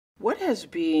What has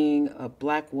being a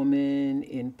Black woman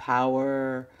in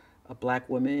power, a Black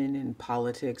woman in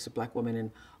politics, a Black woman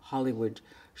in Hollywood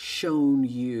shown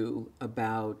you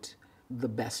about the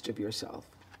best of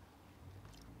yourself?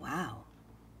 Wow.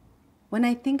 When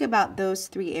I think about those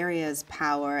three areas,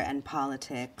 power and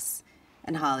politics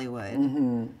and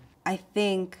Hollywood, I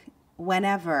think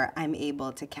whenever I'm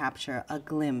able to capture a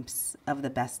glimpse of the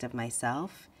best of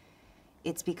myself,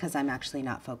 it's because I'm actually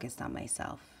not focused on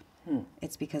myself.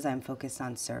 It's because I'm focused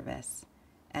on service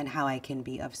and how I can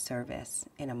be of service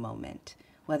in a moment,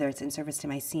 whether it's in service to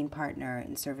my scene partner,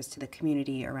 in service to the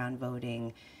community around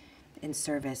voting, in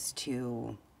service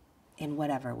to, in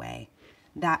whatever way.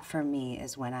 That for me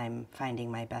is when I'm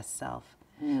finding my best self,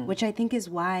 which I think is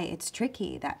why it's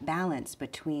tricky, that balance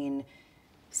between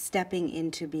stepping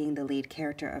into being the lead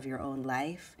character of your own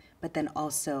life, but then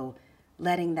also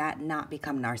letting that not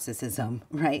become narcissism,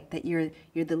 right? That you're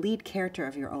the lead character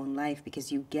of your own life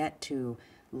because you get to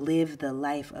live the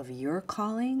life of your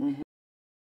calling,